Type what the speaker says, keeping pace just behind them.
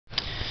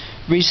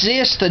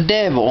Resist the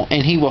devil,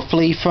 and he will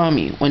flee from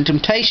you. When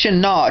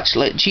temptation knocks,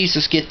 let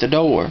Jesus get the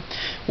door.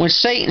 When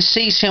Satan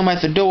sees him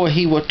at the door,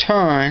 he will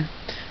turn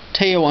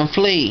tail and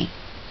flee.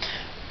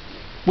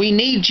 We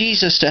need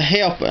Jesus to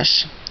help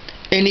us,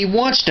 and he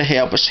wants to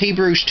help us.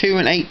 Hebrews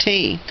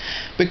 2:18.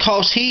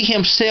 Because he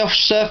himself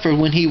suffered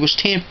when he was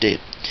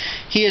tempted,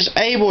 he is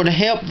able to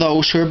help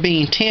those who are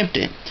being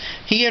tempted.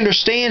 He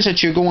understands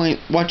what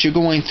you're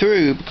going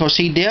through because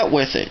he dealt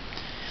with it.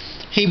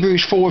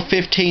 Hebrews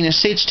 4:15 and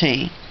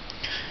 16.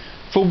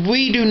 For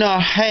we do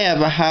not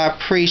have a high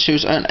priest who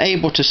is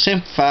unable to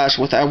sympathize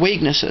with our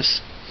weaknesses,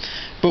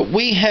 but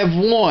we have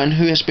one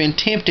who has been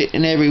tempted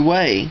in every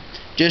way,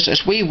 just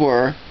as we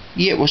were,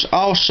 yet was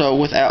also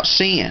without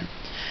sin.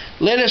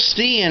 Let us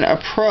then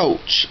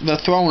approach the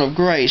throne of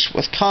grace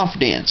with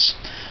confidence,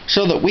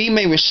 so that we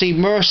may receive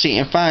mercy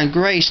and find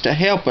grace to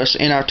help us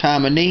in our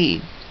time of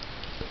need.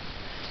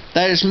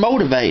 That is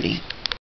motivating.